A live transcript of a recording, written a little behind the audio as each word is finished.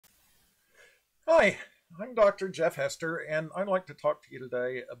Hi, I'm Dr. Jeff Hester, and I'd like to talk to you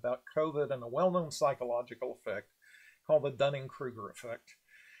today about COVID and a well-known psychological effect called the Dunning-Kruger Effect.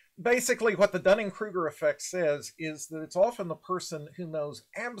 Basically, what the Dunning-Kruger Effect says is that it's often the person who knows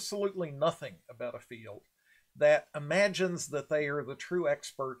absolutely nothing about a field that imagines that they are the true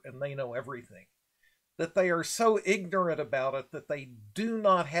expert and they know everything, that they are so ignorant about it that they do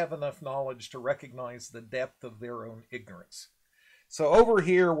not have enough knowledge to recognize the depth of their own ignorance. So over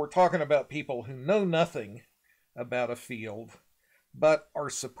here, we're talking about people who know nothing about a field, but are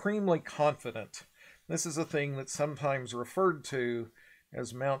supremely confident. This is a thing that's sometimes referred to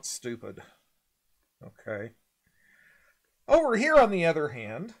as Mount Stupid. Okay. Over here, on the other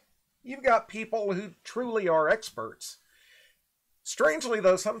hand, you've got people who truly are experts. Strangely,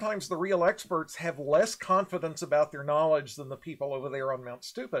 though, sometimes the real experts have less confidence about their knowledge than the people over there on Mount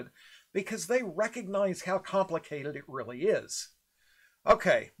Stupid because they recognize how complicated it really is.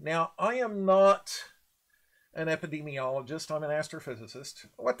 Okay, now I am not an epidemiologist, I'm an astrophysicist.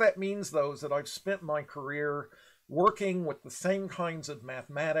 What that means, though, is that I've spent my career working with the same kinds of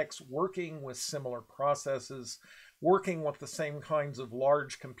mathematics, working with similar processes, working with the same kinds of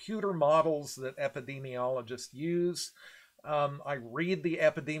large computer models that epidemiologists use. I read the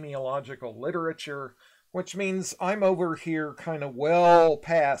epidemiological literature, which means I'm over here kind of well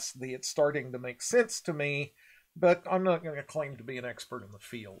past the it's starting to make sense to me, but I'm not going to claim to be an expert in the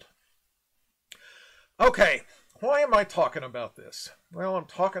field. Okay, why am I talking about this? Well, I'm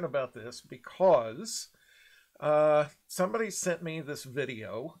talking about this because somebody sent me this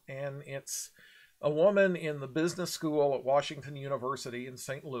video, and it's a woman in the business school at Washington University in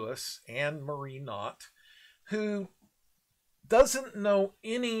St. Louis, Marie Knott, who doesn't know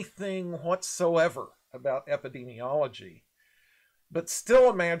anything whatsoever about epidemiology, but still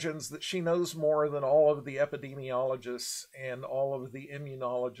imagines that she knows more than all of the epidemiologists and all of the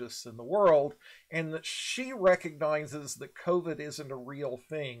immunologists in the world, and that she recognizes that COVID isn't a real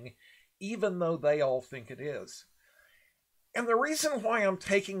thing, even though they all think it is. And the reason why I'm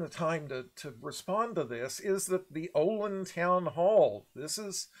taking the time to respond to this is that the Olin Town Hall, this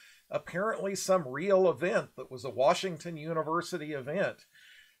is apparently some real event that was a Washington University event.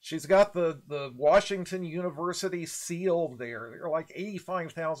 She's got the Washington University seal there. There are like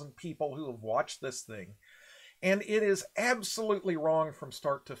 85,000 people who have watched this thing. And it is absolutely wrong from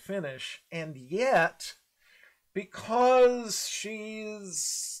start to finish. And yet, because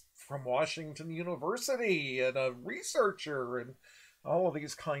she's from Washington University and a researcher and all of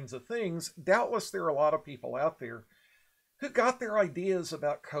these kinds of things, doubtless there are a lot of people out there who got their ideas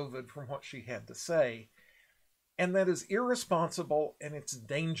about COVID from what she had to say. And that is irresponsible, and it's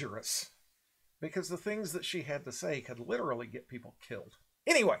dangerous because the things that she had to say could literally get people killed.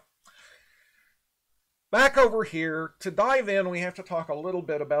 Anyway, back over here, to dive in, we have to talk a little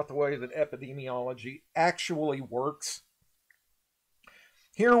bit about the way that epidemiology actually works.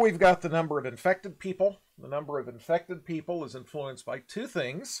 Here we've got the number of infected people. The number of infected people is influenced by two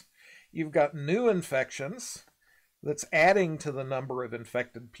things. You've got new infections that's adding to the number of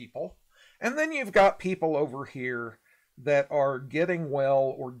infected people. And then you've got people over here that are getting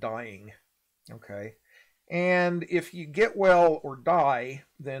well or dying, okay? And if you get well or die,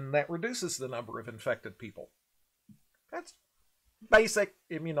 then that reduces the number of infected people. That's basic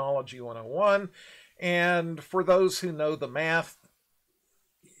Immunology 101. And for those who know the math,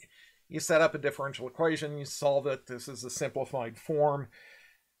 you set up a differential equation, you solve it. This is a simplified form.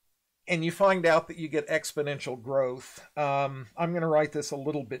 And you find out that you get exponential growth. I'm going to write this a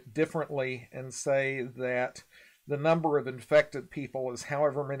little bit differently and say that the number of infected people is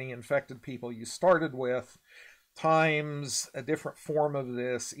however many infected people you started with times a different form of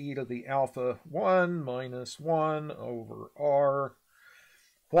this, e to the alpha 1 minus 1 over r.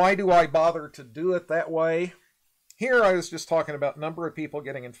 Why do I bother to do it that way? Here I was just talking about number of people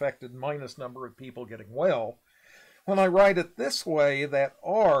getting infected minus number of people getting well. When I write it this way, that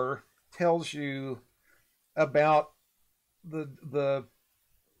r tells you about the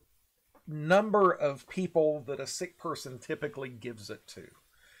number of people that a sick person typically gives it to.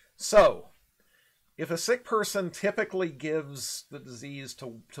 So, if a sick person typically gives the disease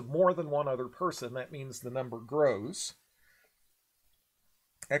to more than one other person, that means the number grows.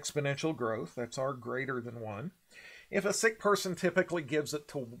 Exponential growth, that's r greater than 1. If a sick person typically gives it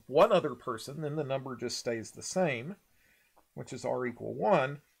to one other person, then the number just stays the same, which is r equal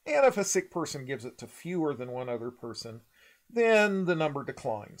 1. And if a sick person gives it to fewer than one other person, then the number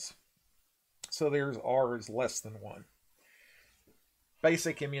declines. So there's r is less than 1.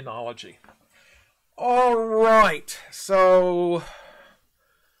 Basic immunology. All right, so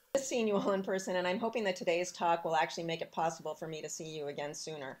Seeing you all in person, and I'm hoping that today's talk will actually make it possible for me to see you again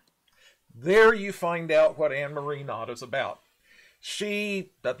sooner. There you find out what Marie Knott is about.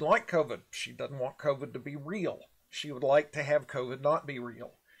 She doesn't like COVID. She doesn't want COVID to be real. She would like to have COVID not be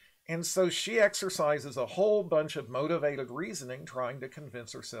real. And so she exercises a whole bunch of motivated reasoning trying to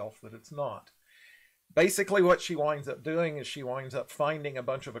convince herself that it's not. Basically what she winds up doing is she winds up finding a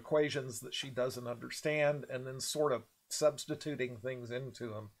bunch of equations that she doesn't understand and then sort of substituting things into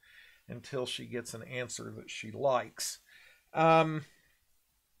them until she gets an answer that she likes.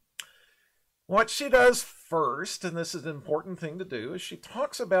 What she does first, and this is an important thing to do, is she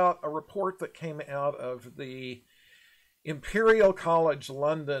talks about a report that came out of the Imperial College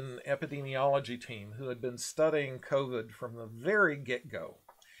London epidemiology team who had been studying COVID from the very get-go.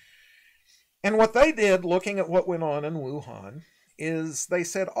 And what they did, looking at what went on in Wuhan, is they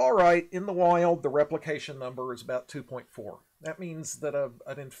said, all right, in the wild, the replication number is about 2.4. That means that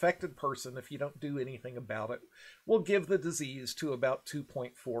an infected person, if you don't do anything about it, will give the disease to about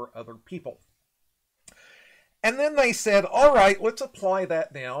 2.4 other people. And then they said, all right, let's apply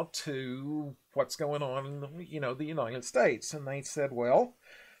that now to what's going on in the United States. And they said, well,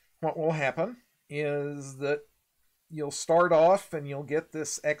 what will happen is that you'll start off and you'll get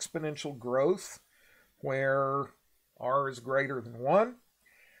this exponential growth where R is greater than 1.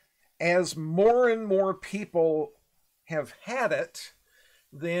 As more and more people have had it,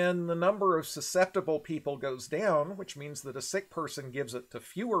 then the number of susceptible people goes down, which means that a sick person gives it to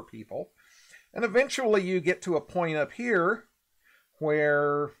fewer people. And eventually you get to a point up here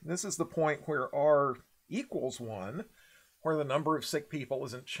where this is the point where R equals 1, where the number of sick people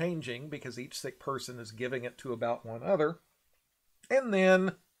isn't changing because each sick person is giving it to about one other. And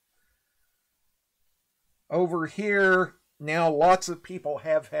then over here, now lots of people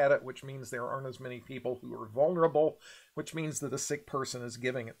have had it, which means there aren't as many people who are vulnerable, which means that a sick person is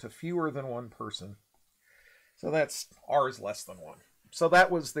giving it to fewer than one person. So that's R is less than 1. So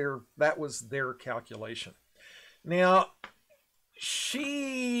that was their calculation. Now,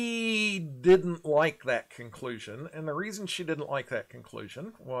 she didn't like that conclusion, and the reason she didn't like that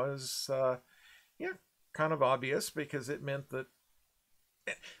conclusion was, kind of obvious, because it meant that.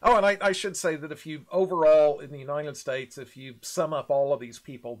 Oh, and I should say that if you overall in the United States, if you sum up all of these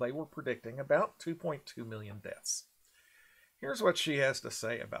people, they were predicting about 2.2 million deaths. Here's what she has to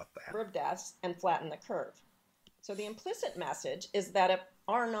say about that. Number of deaths and flatten the curve. So the implicit message is that if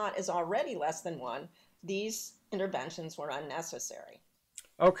R naught is already less than 1, these interventions were unnecessary.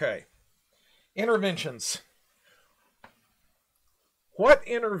 Okay. Interventions. What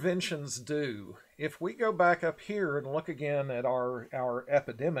interventions do, if we go back up here and look again at our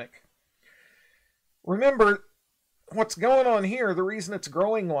epidemic, remember what's going on here, the reason it's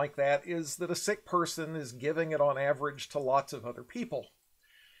growing like that is that a sick person is giving it on average to lots of other people.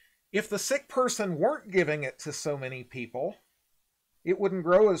 If the sick person weren't giving it to so many people, it wouldn't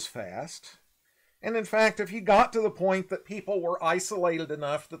grow as fast. And in fact, if you got to the point that people were isolated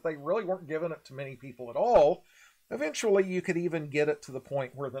enough that they really weren't giving it to many people at all, eventually you could even get it to the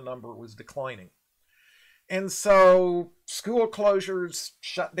point where the number was declining. And so school closures,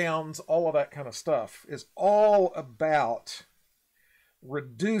 shutdowns, all of that kind of stuff is all about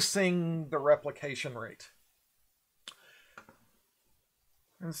reducing the replication rate.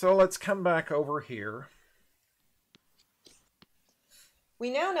 And so let's come back over here. We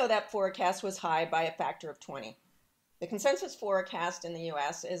now know that forecast was high by a factor of 20. The consensus forecast in the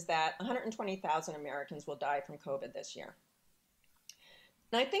US is that 120,000 Americans will die from COVID this year.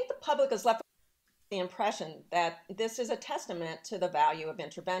 And I think the public is left with the impression that this is a testament to the value of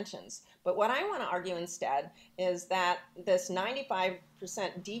interventions. But what I want to argue instead is that this 95%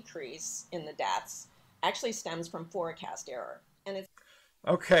 decrease in the deaths actually stems from forecast error. And it's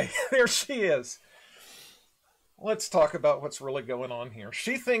Okay, there she is. Let's talk about what's really going on here.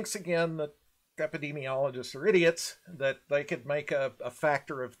 She thinks, again, that epidemiologists are idiots, that they could make a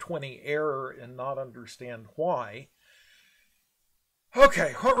factor of 20 error and not understand why.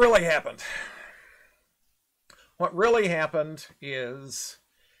 Okay, what really happened? What really happened is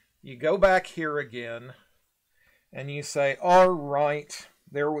you go back here again and you say, all right,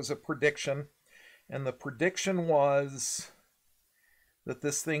 there was a prediction, and the prediction was that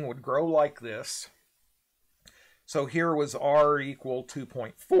this thing would grow like this. So here was R equal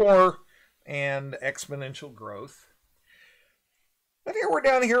 2.4 and exponential growth. But here we're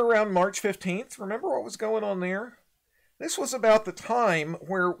down here around March 15th. Remember what was going on there? This was about the time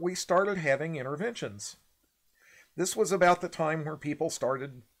where we started having interventions. This was about the time where people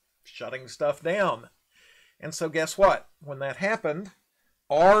started shutting stuff down. And so guess what? When that happened,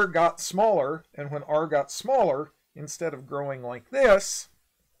 R got smaller, and when R got smaller, instead of growing like this,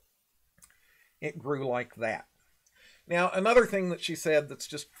 it grew like that. Now, another thing that she said that's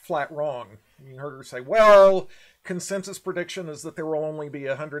just flat wrong. You heard her say, well, consensus prediction is that there will only be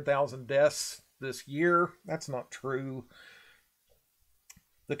 100,000 deaths this year. That's not true.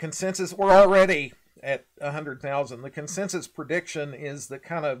 The consensus, we're already at 100,000. The consensus prediction is that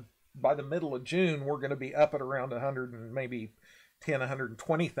kind of by the middle of June, we're going to be up at around 100 and maybe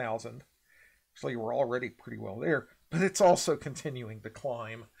 120,000. Actually, we're already pretty well there, but it's also continuing to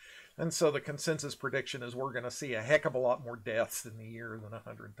climb. And so the consensus prediction is we're going to see a heck of a lot more deaths in the year than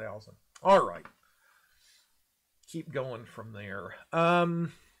 100,000. All right. Keep going from there.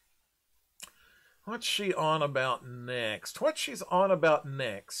 What's she on about next? What she's on about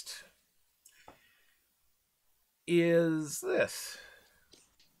next is this.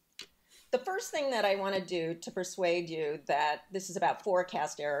 The first thing that I want to do to persuade you that this is about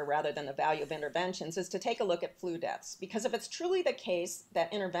forecast error rather than the value of interventions is to take a look at flu deaths. Because if it's truly the case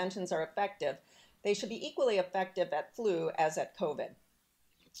that interventions are effective, they should be equally effective at flu as at COVID.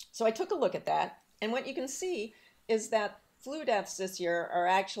 So I took a look at that, and what you can see is that flu deaths this year are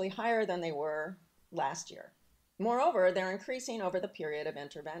actually higher than they were last year. Moreover, they're increasing over the period of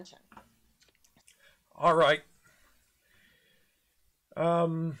intervention. All right.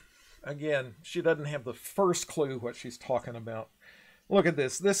 Again, she doesn't have the first clue what she's talking about. Look at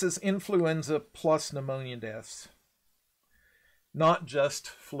this. This is influenza plus pneumonia deaths, not just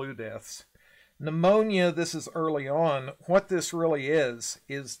flu deaths. Pneumonia, this is early on. What this really is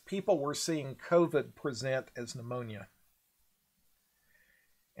people were seeing COVID present as pneumonia.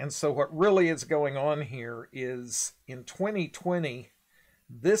 And so what really is going on here is in 2020,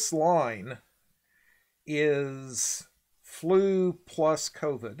 this line is flu plus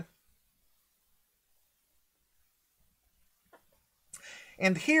COVID.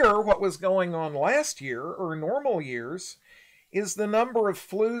 And here, what was going on last year, or normal years, is the number of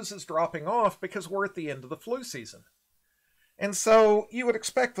flus is dropping off because we're at the end of the flu season. And so you would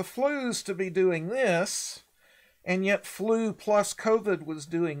expect the flus to be doing this, and yet flu plus COVID was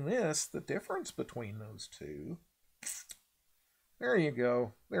doing this. The difference between those two, there you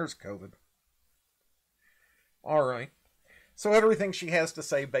go. There's COVID. All right. So everything she has to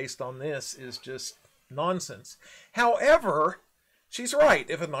say based on this is just nonsense. However, she's right.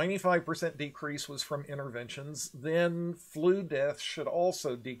 If a 95% decrease was from interventions, then flu deaths should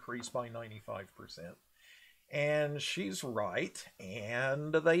also decrease by 95%. And she's right,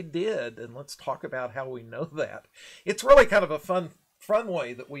 and they did. And let's talk about how we know that. It's really kind of a fun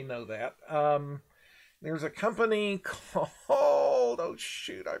way that we know that. There's a company called, oh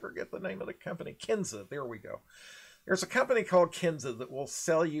shoot, I forget the name of the company. Kinza, there we go. There's a company called Kinza that will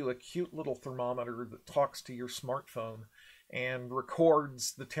sell you a cute little thermometer that talks to your smartphone and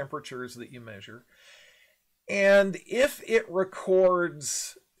records the temperatures that you measure. And if it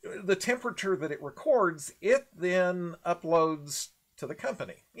records the temperature that it records, it then uploads to the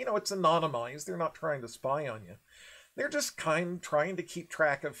company. You know, it's anonymized. They're not trying to spy on you. They're just trying to keep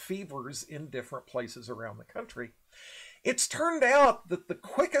track of fevers in different places around the country. It's turned out that the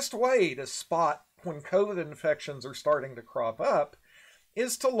quickest way to spot when COVID infections are starting to crop up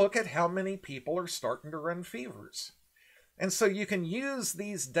is to look at how many people are starting to run fevers. And so you can use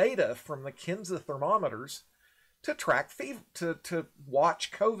these data from the Kinza thermometers to track fever, to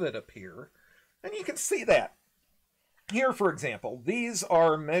watch COVID appear. And you can see that. Here, for example, these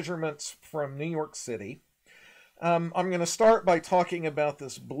are measurements from New York City. I'm going to start by talking about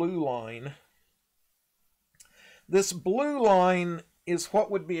this blue line. This blue line is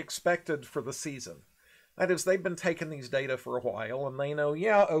what would be expected for the season. That is, they've been taking these data for a while, and they know,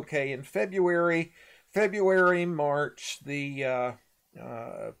 yeah, okay, in February, March, the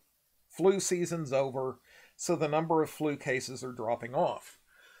flu season's over, so the number of flu cases are dropping off.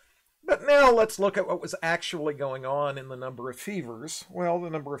 But now let's look at what was actually going on in the number of fevers. Well,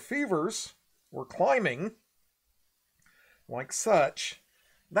 the number of fevers were climbing like such.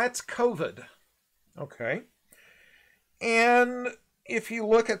 That's COVID. Okay. And if you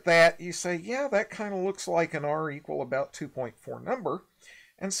look at that, you say, yeah, that kind of looks like an R equal about 2.4 number.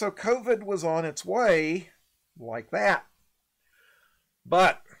 And so COVID was on its way like that.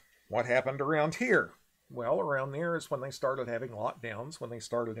 But what happened around here? Well, around there is when they started having lockdowns, when they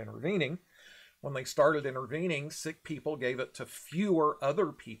started intervening. When they started intervening, sick people gave it to fewer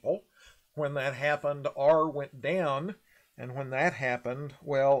other people. When that happened, R went down. And when that happened,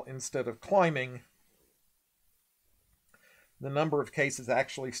 well, instead of climbing, the number of cases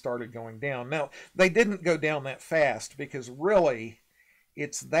actually started going down. Now, they didn't go down that fast because really,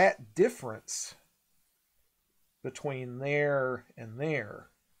 it's that difference between there and there.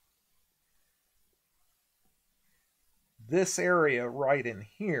 This area right in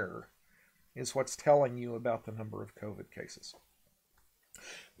here is what's telling you about the number of COVID cases.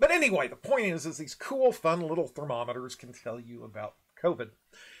 But anyway, the point is these cool, fun little thermometers can tell you about COVID.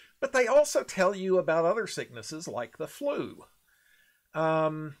 But they also tell you about other sicknesses like the flu.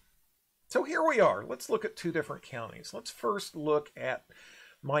 So here we are. Let's look at two different counties. Let's first look at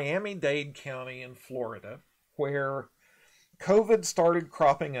Miami-Dade County in Florida, where COVID started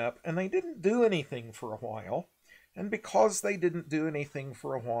cropping up, and they didn't do anything for a while. And because they didn't do anything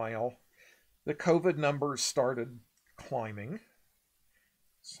for a while, the COVID numbers started climbing.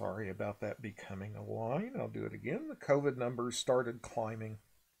 Sorry about that becoming a line. I'll do it again. The COVID numbers started climbing.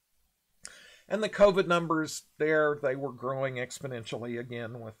 And the COVID numbers there, they were growing exponentially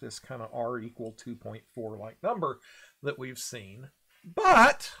again with this kind of R equal 2.4 like number that we've seen.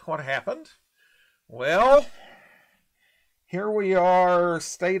 But what happened? Well, here we are,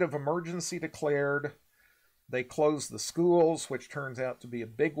 state of emergency declared. They closed the schools, which turns out to be a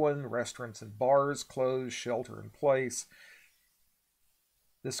big one. Restaurants and bars closed, shelter in place.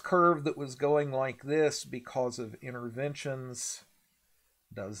 This curve that was going like this because of interventions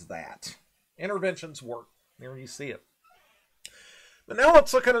does that. Interventions work. There you see it. But now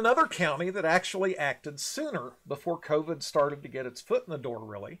let's look at another county that actually acted sooner before COVID started to get its foot in the door,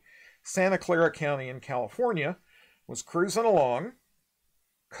 really. Santa Clara County in California was cruising along.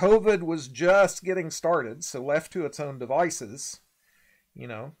 COVID was just getting started, so left to its own devices,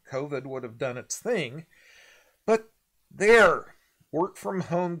 COVID would have done its thing. But there, work from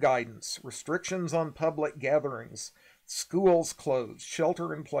home guidance, restrictions on public gatherings, schools closed,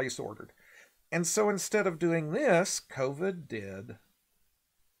 shelter in place ordered. And so instead of doing this, COVID did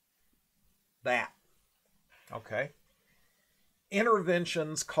that. Okay?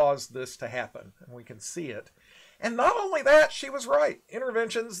 Interventions caused this to happen, and we can see it. And not only that, she was right.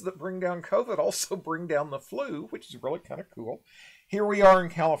 Interventions that bring down COVID also bring down the flu, which is really kind of cool. Here we are in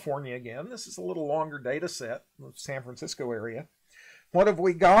California again. This is a little longer data set, the San Francisco area. What have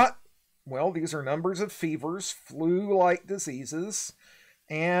we got? Well, these are numbers of fevers, flu-like diseases,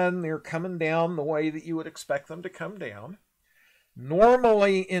 and they're coming down the way that you would expect them to come down.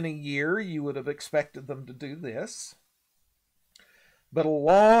 Normally in a year, you would have expected them to do this. But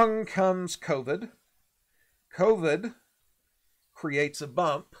along comes COVID. COVID creates a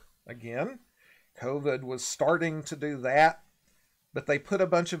bump again. COVID was starting to do that, but they put a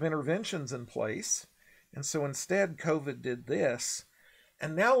bunch of interventions in place. And so instead, COVID did this.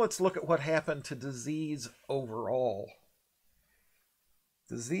 And now let's look at what happened to disease overall.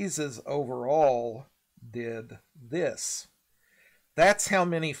 Diseases overall did this. That's how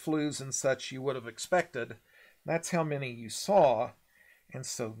many flus and such you would have expected. That's how many you saw. And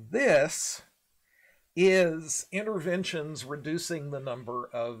so this is interventions reducing the number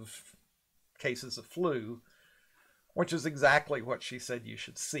of cases of flu, which is exactly what she said you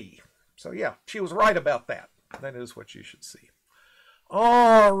should see. So yeah, she was right about that. That is what you should see.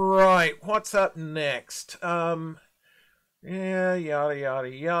 All right, what's up next? Yada, yada,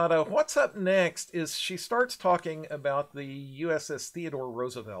 yada. What's up next is she starts talking about the USS Theodore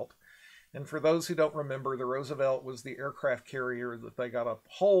Roosevelt. And for those who don't remember, the Roosevelt was the aircraft carrier that they got a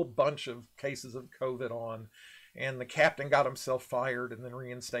whole bunch of cases of COVID on. And the captain got himself fired and then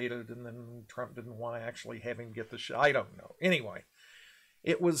reinstated, and then Trump didn't want to actually have him get the shot. I don't know. Anyway,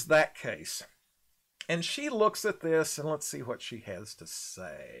 it was that case. And she looks at this, and let's see what she has to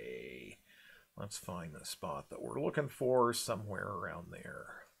say. Let's find the spot that we're looking for somewhere around there.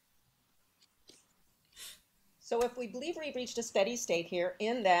 So if we believe we've reached a steady state here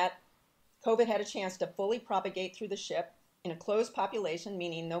in that COVID had a chance to fully propagate through the ship in a closed population,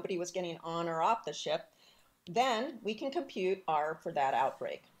 meaning nobody was getting on or off the ship, then we can compute R for that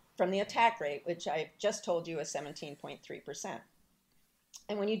outbreak from the attack rate, which I just told you is 17.3%.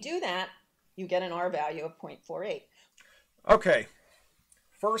 And when you do that, you get an R value of 0.48. Okay,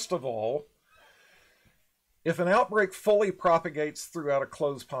 first of all, if an outbreak fully propagates throughout a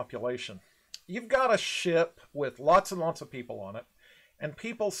closed population, you've got a ship with lots and lots of people on it, and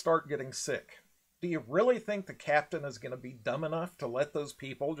people start getting sick. Do you really think the captain is going to be dumb enough to let those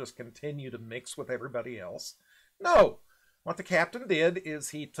people just continue to mix with everybody else? No. What the captain did is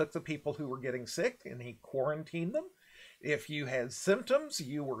he took the people who were getting sick and he quarantined them. If you had symptoms,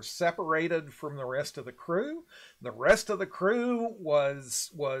 you were separated from the rest of the crew. The rest of the crew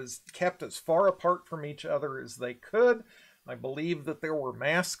was kept as far apart from each other as they could. I believe that there were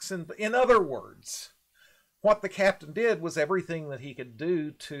masks. In other words, what the captain did was everything that he could do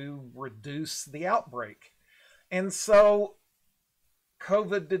to reduce the outbreak. And so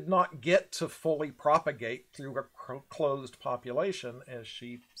COVID did not get to fully propagate through a closed population, as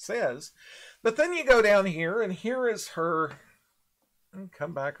she says. But then you go down here, and here is her And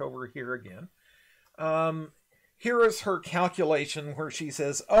come back over here again. Here is her calculation where she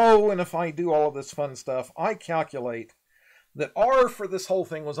says, oh, and if I do all of this fun stuff, I calculate that R for this whole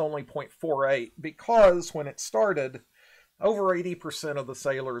thing was only 0.48 because when it started, over 80% of the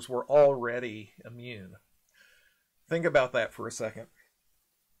sailors were already immune. Think about that for a second.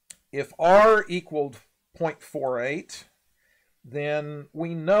 If R equaled 0.48, then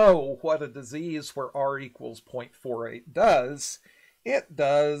we know what a disease where R equals 0.48 does. It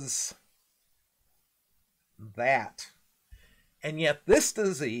does that. And yet this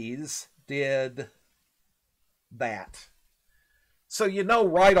disease did that. So you know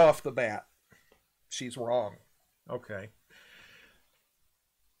right off the bat, she's wrong. Okay.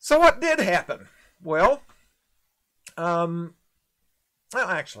 So what did happen? Well,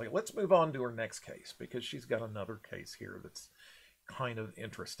 actually, let's move on to her next case because she's got another case here that's kind of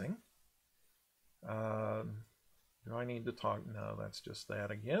interesting. Do I need to talk? No, that's just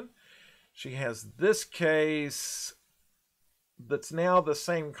that again. She has this case that's now the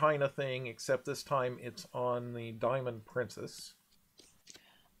same kind of thing, except this time it's on the Diamond Princess.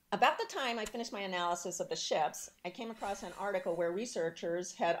 About the time I finished my analysis of the ships, I came across an article where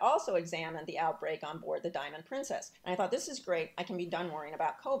researchers had also examined the outbreak on board the Diamond Princess. And I thought, this is great. I can be done worrying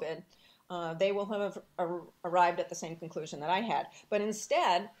about COVID. They will have arrived at the same conclusion that I had. But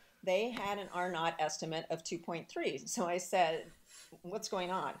instead, they had an R naught estimate of 2.3. So I said, what's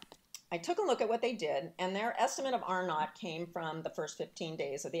going on? I took a look at what they did, and their estimate of R naught came from the first 15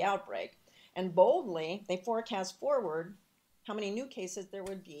 days of the outbreak. And boldly, they forecast forward how many new cases there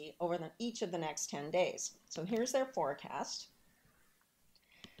would be over each of the next 10 days. So here's their forecast,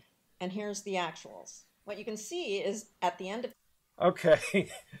 and here's the actuals. What you can see is at the end of... Okay,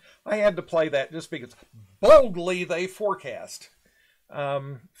 I had to play that just because boldly they forecast.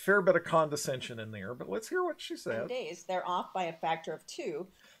 Fair bit of condescension in there, but let's hear what she said. Days, they're off by a factor of 2.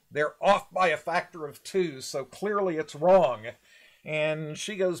 They're off by a factor of 2, so clearly it's wrong. And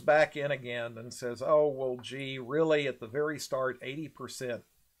she goes back in again and says, oh, well, gee, really, at the very start, 80%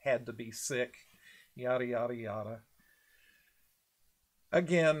 had to be sick, yada, yada, yada.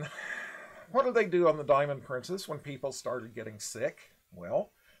 Again, what did they do on the Diamond Princess when people started getting sick?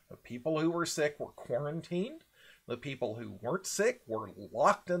 Well, the people who were sick were quarantined. The people who weren't sick were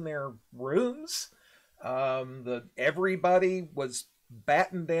locked in their rooms. Everybody was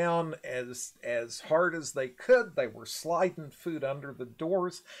battened down as hard as they could. They were sliding food under the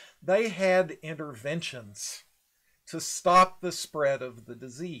doors. They had interventions to stop the spread of the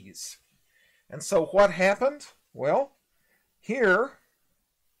disease. And so what happened? Well, here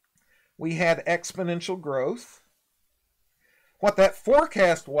we had exponential growth. What that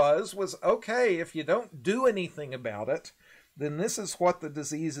forecast was okay, if you don't do anything about it, then this is what the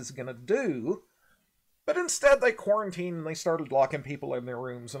disease is going to do. But instead they quarantined and they started locking people in their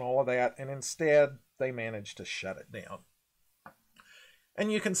rooms and all of that, and instead they managed to shut it down.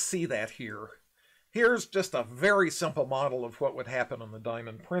 And you can see that here. Here's just a very simple model of what would happen on the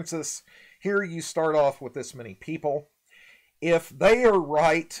Diamond Princess. Here you start off with this many people. If they are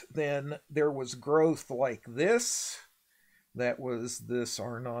right, then there was growth like this. That was this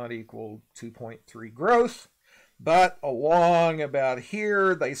R naught equal 2.3 growth. But along about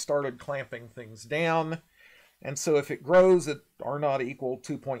here, they started clamping things down. And so if it grows at R naught equal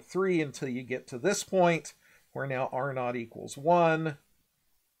 2.3 until you get to this point, where now R naught equals 1.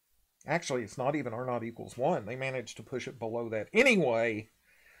 Actually, it's not even R naught equals 1. They managed to push it below that. Anyway,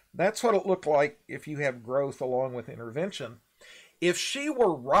 that's what it looked like if you have growth along with intervention. If she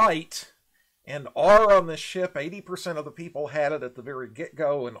were right, and R on this ship, 80% of the people had it at the very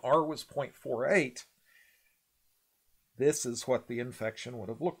get-go, and R was 0.48, this is what the infection would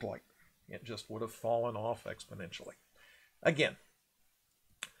have looked like. It just would have fallen off exponentially. Again,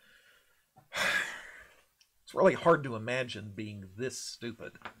 it's really hard to imagine being this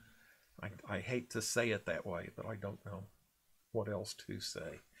stupid. I hate to say it that way, but I don't know what else to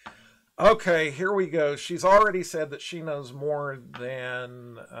say. Okay, here we go. She's already said that she knows more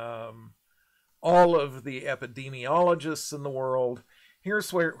than all of the epidemiologists in the world.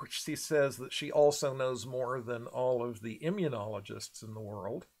 Here's where she says that she also knows more than all of the immunologists in the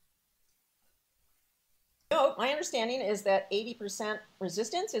world. No, my understanding is that 80%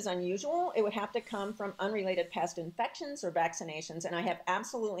 resistance is unusual. It would have to come from unrelated past infections or vaccinations, and I have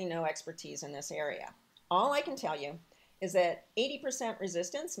absolutely no expertise in this area. All I can tell you is that 80%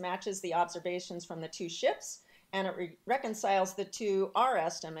 resistance matches the observations from the 2 ships, and it reconciles the 2 R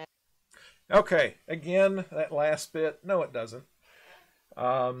estimates. Okay, again, that last bit, no it doesn't.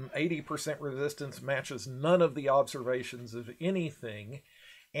 80% resistance matches none of the observations of anything.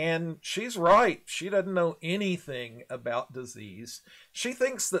 And she's right. She doesn't know anything about disease. She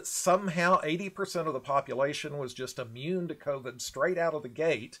thinks that somehow 80% of the population was just immune to COVID straight out of the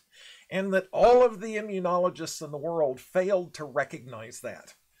gate, and that all of the immunologists in the world failed to recognize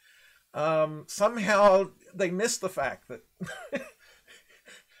that. Somehow they missed the fact that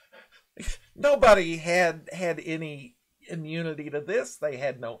nobody had any immunity to this. They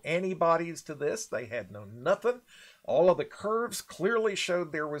had no antibodies to this. They had no nothing. All of the curves clearly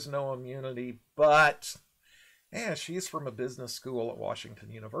showed there was no immunity, but yeah, she's from a business school at Washington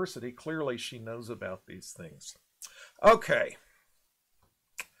University. Clearly she knows about these things. Okay.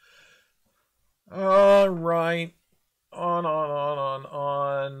 All right. On.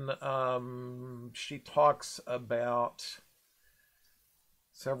 She talks about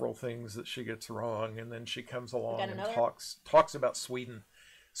several things that she gets wrong, and then she comes along and talks about Sweden.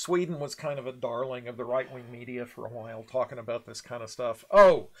 Sweden was kind of a darling of the right-wing media for a while, talking about this kind of stuff.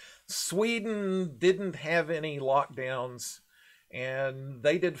 Oh, Sweden didn't have any lockdowns, and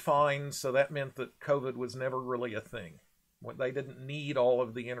they did fine, so that meant that COVID was never really a thing. They didn't need all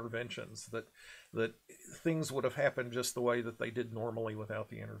of the interventions, that things would have happened just the way that they did normally without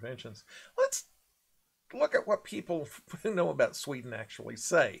the interventions. Let's look at what people who know about Sweden actually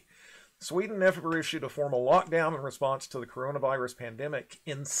say. Sweden never issued a formal lockdown in response to the coronavirus pandemic.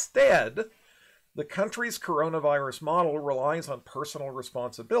 Instead, the country's coronavirus model relies on personal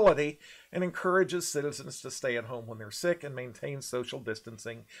responsibility and encourages citizens to stay at home when they're sick and maintain social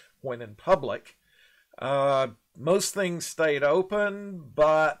distancing when in public. Most things stayed open,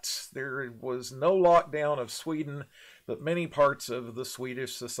 but there was no lockdown of Sweden, but many parts of the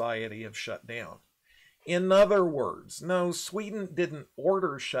Swedish society have shut down. In other words, no, Sweden didn't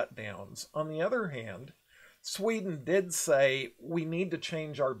order shutdowns. On the other hand, Sweden did say we need to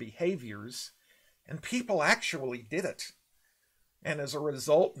change our behaviors, and people actually did it. And as a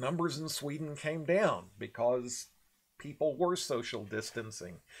result, numbers in Sweden came down because people were social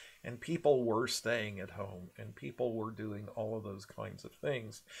distancing, and people were staying at home, and people were doing all of those kinds of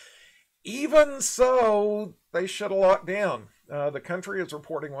things. Even so, they should have locked down. The country is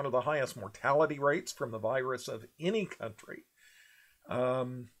reporting one of the highest mortality rates from the virus of any country.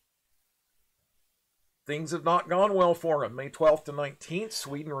 Things have not gone well for them. May 12th to 19th,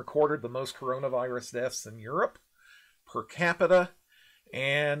 Sweden recorded the most coronavirus deaths in Europe per capita.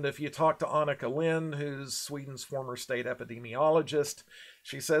 And if you talk to Annika Lind, who's Sweden's former state epidemiologist,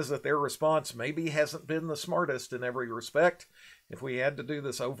 she says that their response maybe hasn't been the smartest in every respect. If we had to do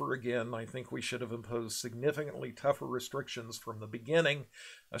this over again, I think we should have imposed significantly tougher restrictions from the beginning.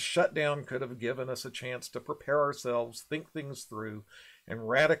 A shutdown could have given us a chance to prepare ourselves, think things through, and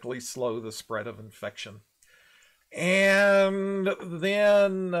radically slow the spread of infection. And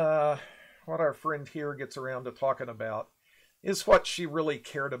then what our friend here gets around to talking about is what she really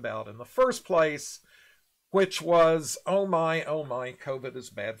cared about in the first place, which was, oh my, COVID is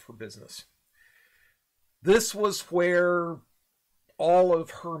bad for business. This was where all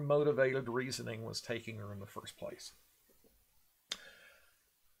of her motivated reasoning was taking her in the first place.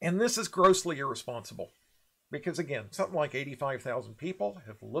 And this is grossly irresponsible because, again, something like 85,000 people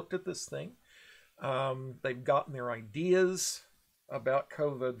have looked at this thing. They've gotten their ideas about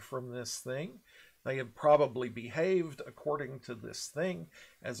COVID from this thing. They have probably behaved according to this thing.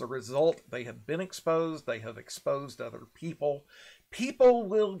 As a result, they have been exposed. They have exposed other people. People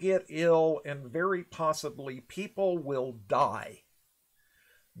will get ill, and very possibly people will die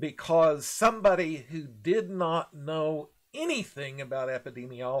because somebody who did not know anything about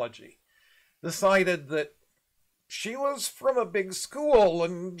epidemiology decided that she was from a big school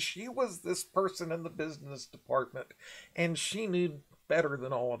and she was this person in the business department and she knew better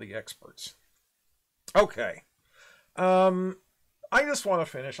than all of the experts. Okay. I just want to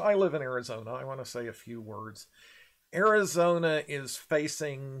finish. I live in Arizona. I want to say a few words. Arizona is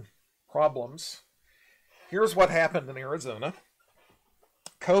facing problems. Here's what happened in Arizona.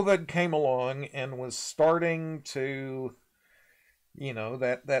 COVID came along and was starting to, you know,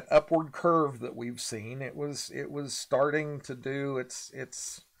 that upward curve that we've seen. It was starting to do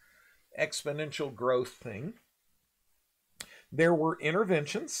its exponential growth thing. There were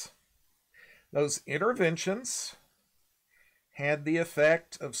interventions. Those interventions had the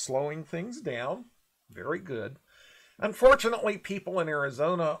effect of slowing things down. Very good. Unfortunately, people in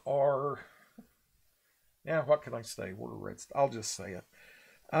Arizona are, what can I say? I'll just say it.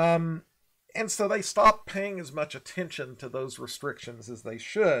 And so they stopped paying as much attention to those restrictions as they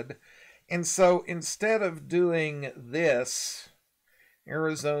should. And so instead of doing this,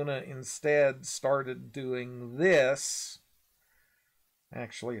 Arizona instead started doing this.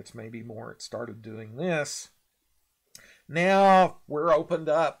 Actually, it's maybe more. It started doing this. Now we're opened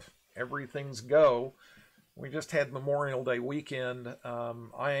up. Everything's go. We just had Memorial Day weekend.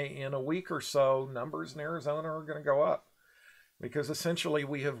 In a week or so, numbers in Arizona are going to go up because essentially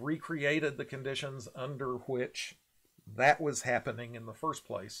we have recreated the conditions under which that was happening in the first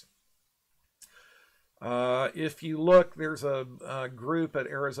place. If you look, there's a group at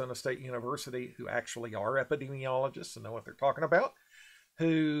Arizona State University who actually are epidemiologists and know what they're talking about,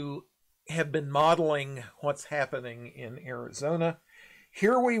 who have been modeling what's happening in Arizona.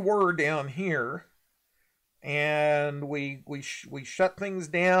 Here we were down here, and we shut things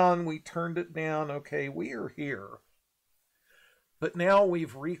down, we turned it down. Okay, we are here. But now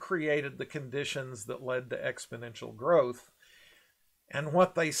we've recreated the conditions that led to exponential growth. And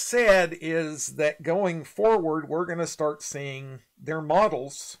what they said is that going forward, we're going to start seeing their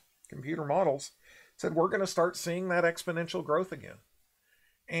models, computer models, said we're going to start seeing that exponential growth again.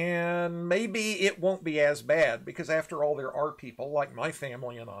 And maybe it won't be as bad because after all, there are people like my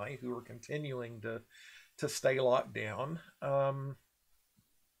family and I who are continuing to stay locked down.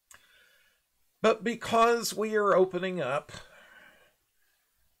 But because we are opening up,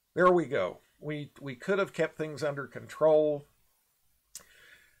 there we go. We could have kept things under control.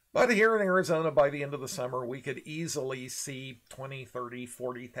 But here in Arizona, by the end of the summer, we could easily see 20, 30,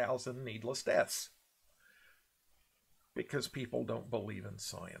 40,000 needless deaths because people don't believe in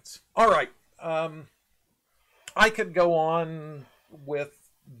science. All right. I could go on with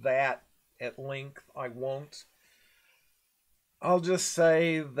that at length. I won't. I'll just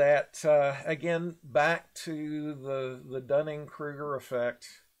say that, again, back to the Dunning-Kruger effect.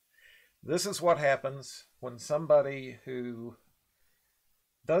 This is what happens when somebody who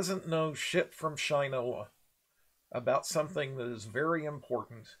doesn't know shit from Shinola about something that is very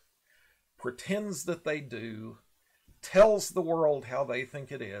important, pretends that they do, tells the world how they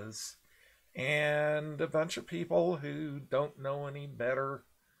think it is, and a bunch of people who don't know any better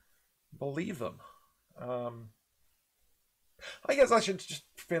believe them. I guess I should just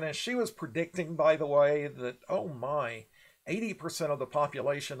finish. She was predicting, by the way, that, oh my, 80% of the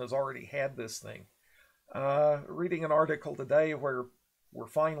population has already had this thing. Reading an article today where we're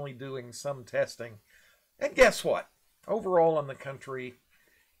finally doing some testing. And guess what? Overall in the country,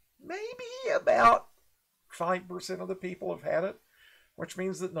 maybe about 5% of the people have had it, which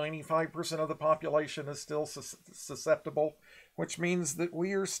means that 95% of the population is still susceptible, which means that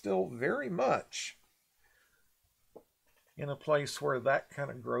we are still very much in a place where that kind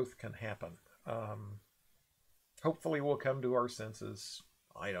of growth can happen. Hopefully we'll come to our senses.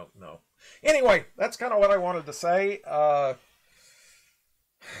 I don't know. Anyway, that's kind of what I wanted to say.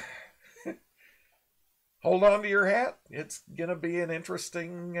 Hold on to your hat. It's going to be an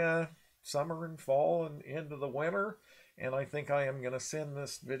interesting summer and fall and into the winter. And I think I am going to send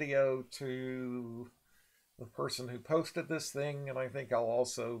this video to the person who posted this thing. And I think I'll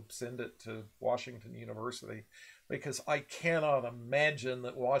also send it to Washington University, because I cannot imagine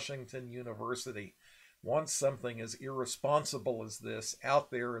that Washington University wants something as irresponsible as this out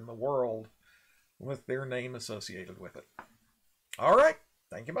there in the world with their name associated with it. All right.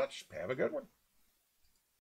 Thank you much. Have a good one.